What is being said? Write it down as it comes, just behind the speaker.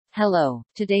Hello,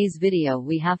 today's video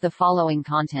we have the following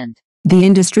content. The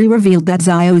industry revealed that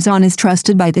Xiao Zhan is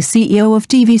trusted by the CEO of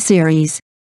TV series.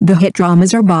 The hit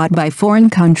dramas are bought by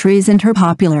foreign countries and are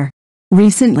popular.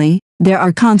 Recently, there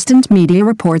are constant media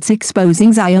reports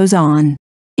exposing Xiao Zhan.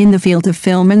 In the field of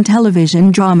film and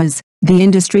television dramas, the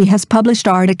industry has published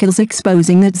articles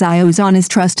exposing that Xiao Zhan is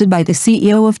trusted by the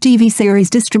CEO of TV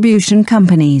series distribution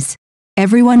companies.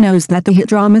 Everyone knows that the hit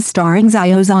dramas starring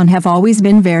Xiao Zhan have always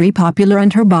been very popular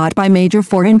and are bought by major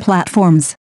foreign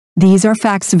platforms. These are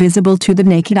facts visible to the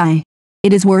naked eye.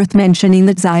 It is worth mentioning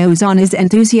that Xiao Zhan is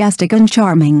enthusiastic and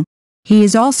charming. He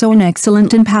is also an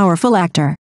excellent and powerful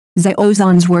actor. Xiao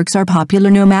Zhan's works are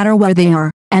popular no matter where they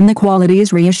are, and the quality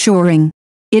is reassuring.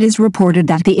 It is reported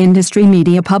that the industry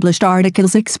media published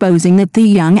articles exposing that the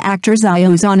young actor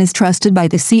Xiao Zhan is trusted by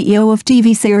the CEO of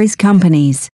TV series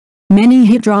companies. Many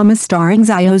hit dramas starring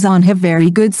Xiao Zhan have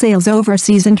very good sales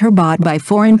overseas and are bought by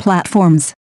foreign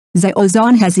platforms. Xiao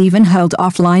Zhan has even held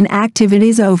offline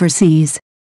activities overseas.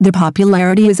 The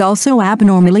popularity is also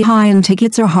abnormally high and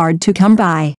tickets are hard to come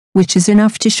by, which is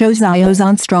enough to show Xiao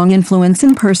Zhan's strong influence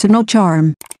and personal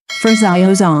charm. For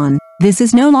Xiao Zhan, this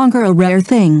is no longer a rare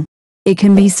thing. It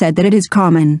can be said that it is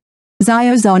common.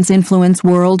 Xiao Zhan's influence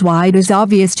worldwide is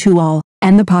obvious to all,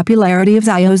 and the popularity of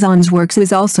Xiao Zhan's works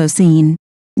is also seen.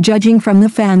 Judging from the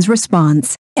fans'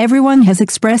 response, everyone has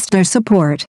expressed their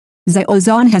support. Xiao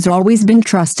Zhan has always been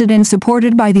trusted and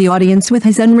supported by the audience with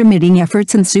his unremitting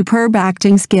efforts and superb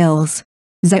acting skills.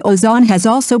 Xiao Zhan has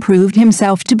also proved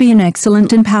himself to be an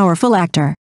excellent and powerful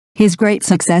actor. His great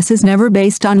success is never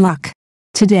based on luck.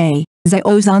 Today,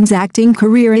 Xiao Zhan's acting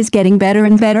career is getting better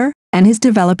and better, and his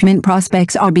development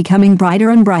prospects are becoming brighter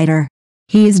and brighter.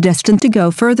 He is destined to go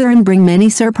further and bring many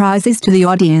surprises to the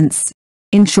audience.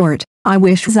 In short, I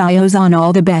wish Xiao Zhan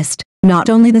all the best, not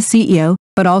only the CEO,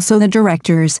 but also the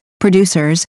directors,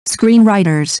 producers,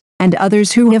 screenwriters, and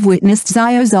others who have witnessed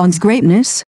Xiao Zhan's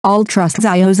greatness. All trust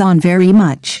Xiao Zhan very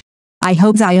much. I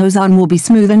hope Xiao Zhan will be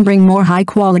smooth and bring more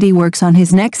high-quality works on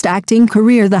his next acting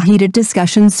career. The heated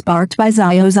discussion sparked by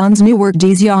Xiao Zhan's new work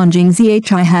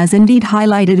Xiao has indeed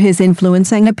highlighted his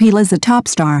influence and appeal as a top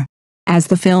star. As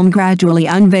the film gradually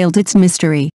unveiled its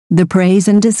mystery, the praise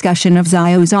and discussion of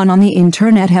Xiao Zhan on the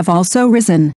internet have also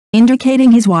risen,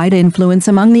 indicating his wide influence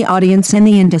among the audience and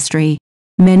the industry.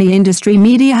 Many industry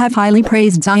media have highly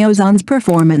praised Xiao Zhan's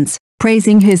performance,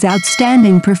 praising his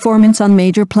outstanding performance on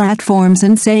major platforms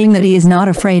and saying that he is not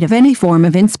afraid of any form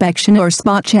of inspection or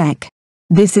spot check.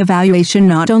 This evaluation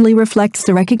not only reflects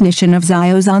the recognition of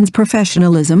Xiao Zhan's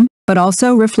professionalism, but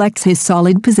also reflects his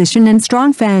solid position and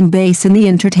strong fan base in the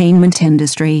entertainment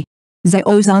industry.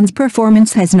 Xiao Zhan's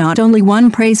performance has not only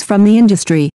won praise from the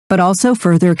industry, but also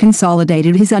further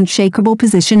consolidated his unshakable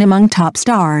position among top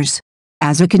stars.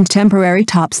 As a contemporary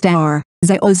top star,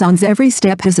 Xiao Zhan's every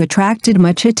step has attracted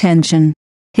much attention.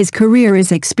 His career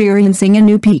is experiencing a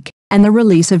new peak, and the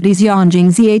release of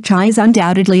Xiao is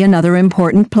undoubtedly another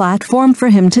important platform for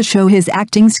him to show his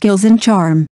acting skills and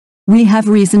charm. We have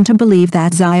reason to believe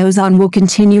that Xiao Zhan will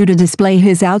continue to display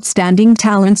his outstanding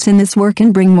talents in this work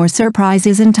and bring more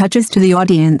surprises and touches to the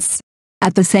audience.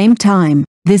 At the same time,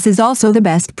 this is also the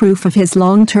best proof of his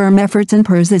long-term efforts and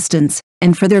persistence,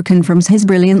 and further confirms his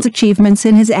brilliant achievements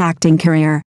in his acting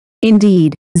career.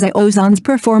 Indeed, Xiao Zhan's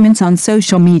performance on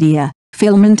social media,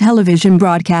 film and television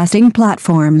broadcasting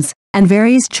platforms, and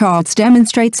various charts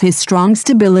demonstrates his strong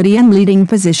stability and leading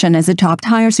position as a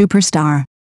top-tier superstar.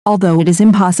 Although it is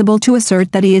impossible to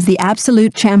assert that he is the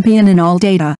absolute champion in all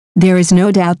data, there is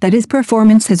no doubt that his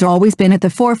performance has always been at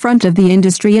the forefront of the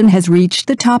industry and has reached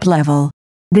the top level.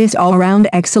 This all-round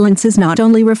excellence is not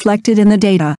only reflected in the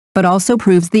data, but also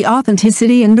proves the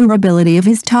authenticity and durability of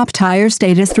his top-tier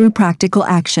status through practical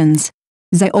actions.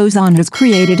 Xiao Zhan has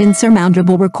created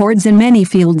insurmountable records in many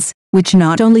fields, which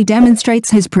not only demonstrates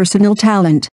his personal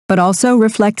talent, but also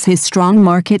reflects his strong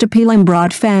market appeal and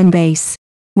broad fan base.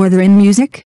 Whether in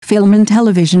music, film and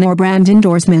television or brand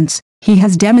endorsements, he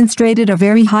has demonstrated a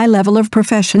very high level of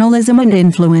professionalism and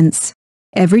influence.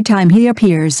 Every time he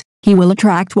appears, he will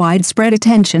attract widespread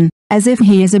attention, as if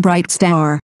he is a bright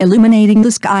star, illuminating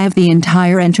the sky of the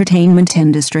entire entertainment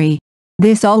industry.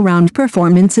 This all-round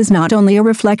performance is not only a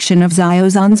reflection of Xiao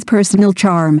Zhan's personal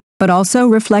charm, but also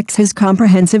reflects his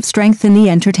comprehensive strength in the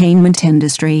entertainment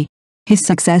industry. His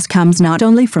success comes not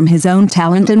only from his own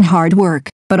talent and hard work,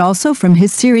 but also from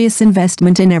his serious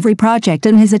investment in every project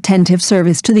and his attentive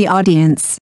service to the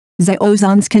audience. Xiao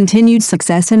Zhan's continued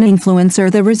success and influence are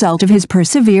the result of his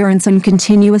perseverance and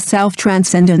continuous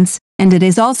self-transcendence, and it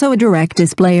is also a direct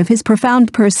display of his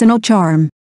profound personal charm.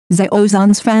 Xiao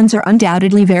Zhan's fans are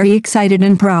undoubtedly very excited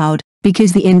and proud,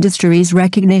 because the industry's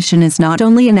recognition is not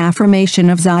only an affirmation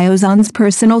of Xiao Zhan's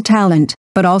personal talent,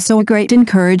 but also a great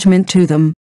encouragement to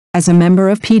them. As a member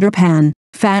of Peter Pan,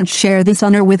 fans share this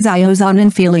honor with Xiao Zhan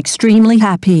and feel extremely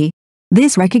happy.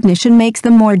 This recognition makes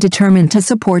them more determined to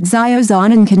support Xiao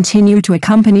Zhan and continue to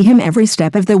accompany him every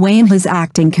step of the way in his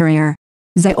acting career.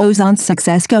 Xiao Zhan's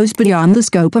success goes beyond the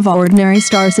scope of ordinary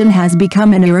stars and has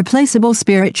become an irreplaceable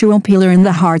spiritual pillar in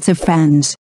the hearts of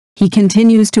fans. He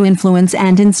continues to influence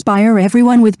and inspire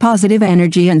everyone with positive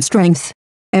energy and strength.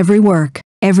 Every work,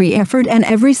 every effort and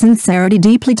every sincerity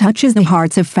deeply touches the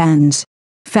hearts of fans.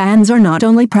 Fans are not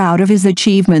only proud of his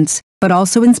achievements, but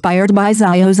also inspired by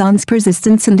Xiao Zhan's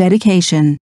persistence and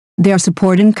dedication. Their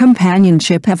support and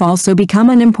companionship have also become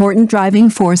an important driving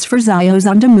force for Xiao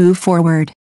Zhan to move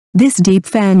forward. This deep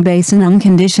fan base and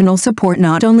unconditional support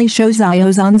not only shows Xiao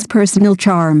Zhan's personal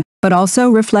charm, but also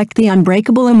reflect the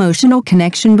unbreakable emotional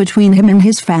connection between him and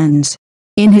his fans.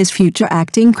 In his future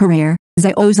acting career,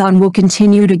 Xiao Zhan will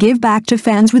continue to give back to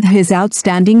fans with his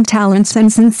outstanding talents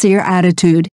and sincere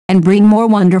attitude, and bring more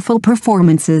wonderful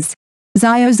performances.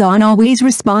 Xiao Zhan always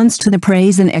responds to the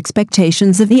praise and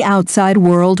expectations of the outside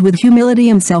world with humility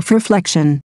and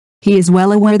self-reflection. He is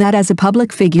well aware that as a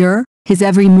public figure, his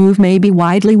every move may be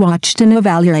widely watched and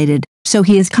evaluated, so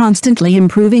he is constantly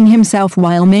improving himself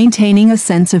while maintaining a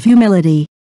sense of humility.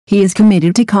 He is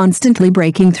committed to constantly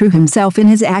breaking through himself in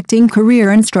his acting career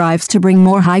and strives to bring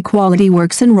more high-quality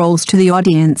works and roles to the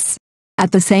audience.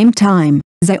 At the same time,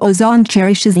 Xiao Zhan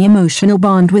cherishes the emotional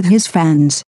bond with his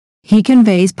fans. He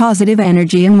conveys positive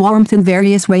energy and warmth in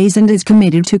various ways and is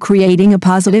committed to creating a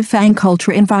positive fan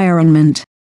culture environment.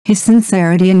 His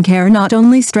sincerity and care not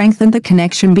only strengthen the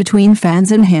connection between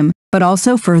fans and him, but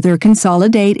also further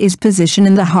consolidate his position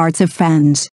in the hearts of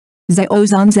fans. Xiao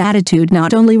Zhan's attitude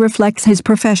not only reflects his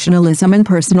professionalism and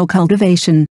personal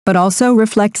cultivation, but also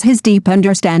reflects his deep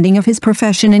understanding of his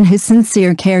profession and his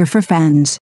sincere care for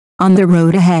fans. On the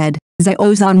road ahead,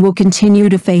 Xiao Zhan will continue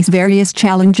to face various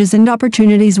challenges and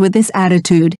opportunities with this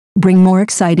attitude, bring more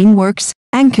exciting works,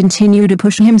 and continue to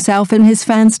push himself and his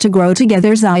fans to grow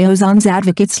together. Xiao Zhan's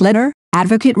advocates letter,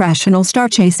 advocate rational star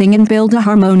chasing and build a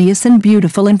harmonious and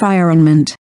beautiful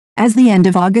environment. As the end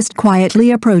of August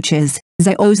quietly approaches,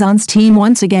 Xiao Zhan's team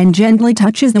once again gently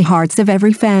touches the hearts of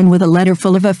every fan with a letter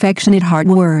full of affectionate heart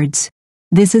words.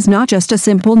 This is not just a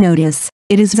simple notice,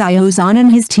 it is Xiao Zhan and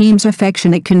his team's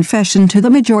affectionate confession to the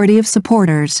majority of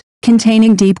supporters,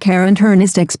 containing deep care and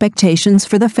earnest expectations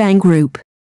for the fan group.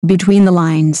 Between the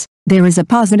lines, there is a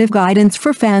positive guidance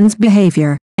for fans'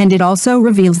 behavior, and it also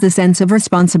reveals the sense of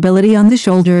responsibility on the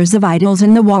shoulders of idols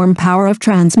and the warm power of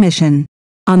transmission.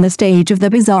 On the stage of the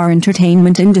bizarre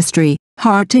entertainment industry,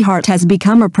 heart-to-heart has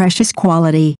become a precious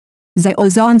quality. Xiao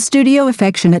Zhan Studio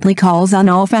affectionately calls on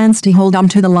all fans to hold on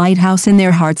to the lighthouse in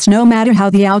their hearts no matter how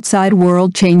the outside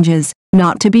world changes,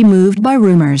 not to be moved by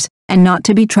rumors, and not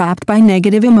to be trapped by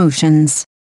negative emotions.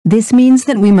 This means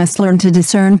that we must learn to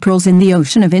discern pearls in the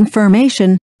ocean of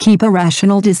information, keep a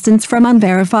rational distance from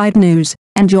unverified news,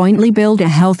 and jointly build a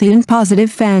healthy and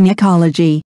positive fan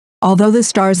ecology. Although the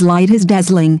star's light is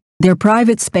dazzling, their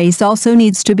private space also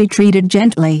needs to be treated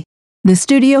gently. The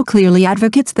studio clearly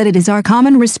advocates that it is our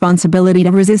common responsibility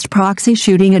to resist proxy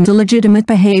shooting and illegitimate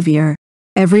behavior.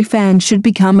 Every fan should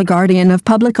become a guardian of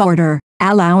public order,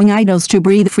 allowing idols to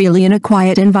breathe freely in a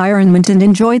quiet environment and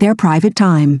enjoy their private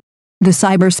time. The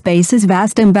cyberspace is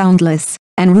vast and boundless,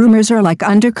 and rumors are like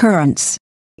undercurrents.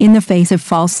 In the face of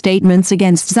false statements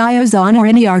against Xiao Zhan or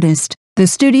any artist, the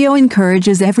studio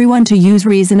encourages everyone to use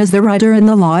reason as the rudder and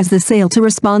the law as the sail to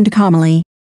respond calmly.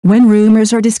 When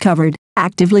rumors are discovered,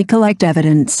 actively collect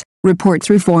evidence, report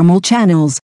through formal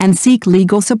channels, and seek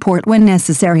legal support when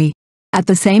necessary. At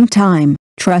the same time,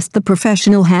 trust the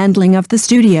professional handling of the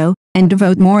studio, and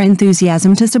devote more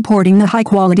enthusiasm to supporting the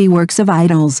high-quality works of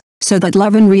idols, so that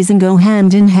love and reason go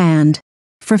hand in hand.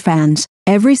 For fans,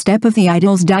 every step of the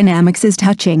idol's dynamics is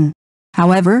touching.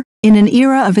 However, in an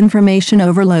era of information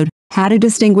overload, how to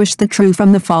distinguish the true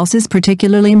from the false is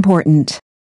particularly important.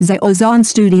 Xiao Zhan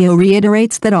Studio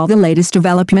reiterates that all the latest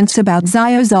developments about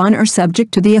Xiao Zhan are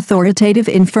subject to the authoritative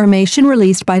information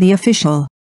released by the official.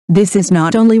 This is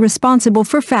not only responsible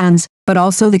for fans, but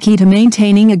also the key to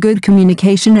maintaining a good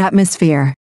communication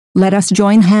atmosphere. Let us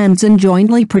join hands and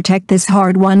jointly protect this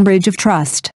hard-won bridge of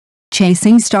trust.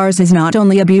 Chasing stars is not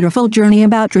only a beautiful journey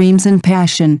about dreams and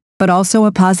passion, but also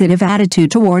a positive attitude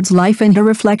towards life and a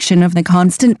reflection of the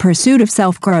constant pursuit of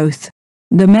self-growth.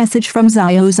 The message from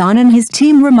Xiao Zhan and his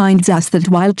team reminds us that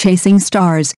while chasing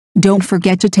stars, don't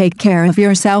forget to take care of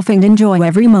yourself and enjoy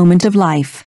every moment of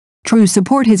life. True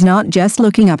support is not just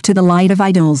looking up to the light of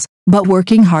idols, but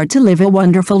working hard to live a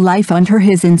wonderful life under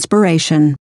his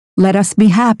inspiration. Let us be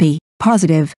happy,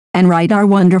 positive, and write our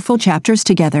wonderful chapters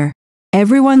together.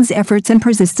 Everyone's efforts and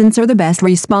persistence are the best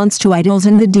response to idols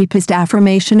and the deepest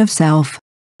affirmation of self.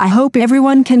 I hope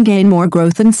everyone can gain more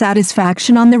growth and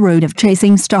satisfaction on the road of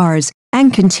chasing stars,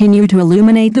 and continue to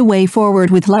illuminate the way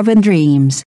forward with love and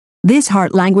dreams. This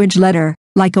heart language letter,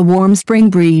 like a warm spring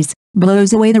breeze,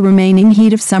 blows away the remaining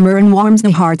heat of summer and warms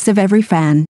the hearts of every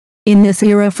fan. In this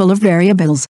era full of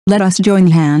variables, let us join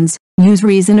hands, use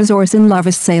reason as oars and love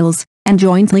as sails, and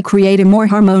jointly create a more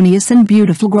harmonious and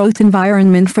beautiful growth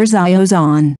environment for Xiao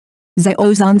Zhan.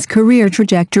 Xiao Zhan's career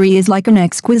trajectory is like an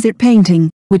exquisite painting,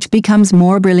 which becomes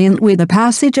more brilliant with the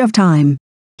passage of time.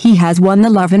 He has won the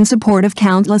love and support of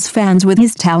countless fans with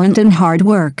his talent and hard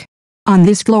work. On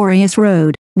this glorious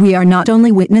road, we are not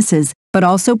only witnesses, but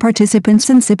also participants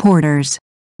and supporters.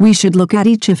 We should look at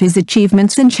each of his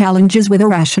achievements and challenges with a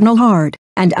rational heart,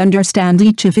 and understand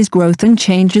each of his growth and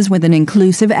changes with an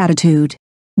inclusive attitude.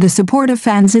 The support of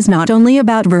fans is not only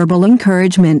about verbal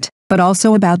encouragement, but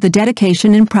also about the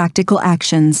dedication and practical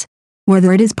actions.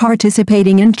 Whether it is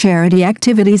participating in charity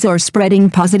activities or spreading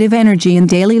positive energy in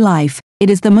daily life, it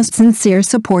is the most sincere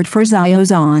support for Xiao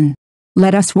Zhan.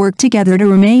 Let us work together to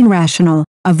remain rational,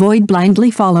 avoid blindly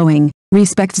following,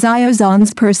 respect Xiao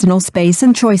Zhan's personal space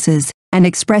and choices, and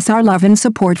express our love and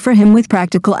support for him with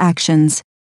practical actions.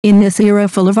 In this era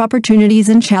full of opportunities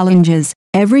and challenges,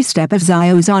 every step of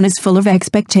Xiao Zhan is full of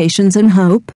expectations and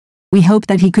hope. We hope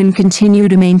that he can continue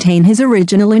to maintain his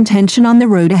original intention on the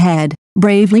road ahead,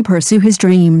 bravely pursue his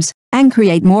dreams, and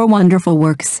create more wonderful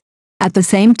works. At the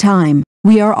same time,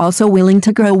 we are also willing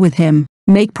to grow with him,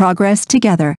 make progress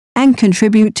together, and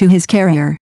contribute to his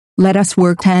career. Let us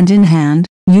work hand in hand,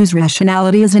 use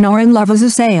rationality as an oar and love as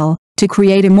a sail, to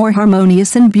create a more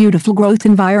harmonious and beautiful growth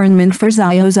environment for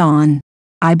Xiao Zhan.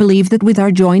 I believe that with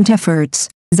our joint efforts,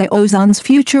 Xiao Zhan's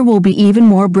future will be even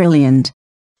more brilliant.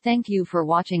 Thank you for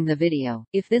watching the video.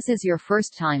 If this is your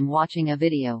first time watching a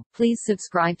video, please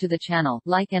subscribe to the channel,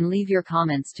 like and leave your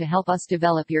comments to help us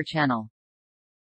develop your channel.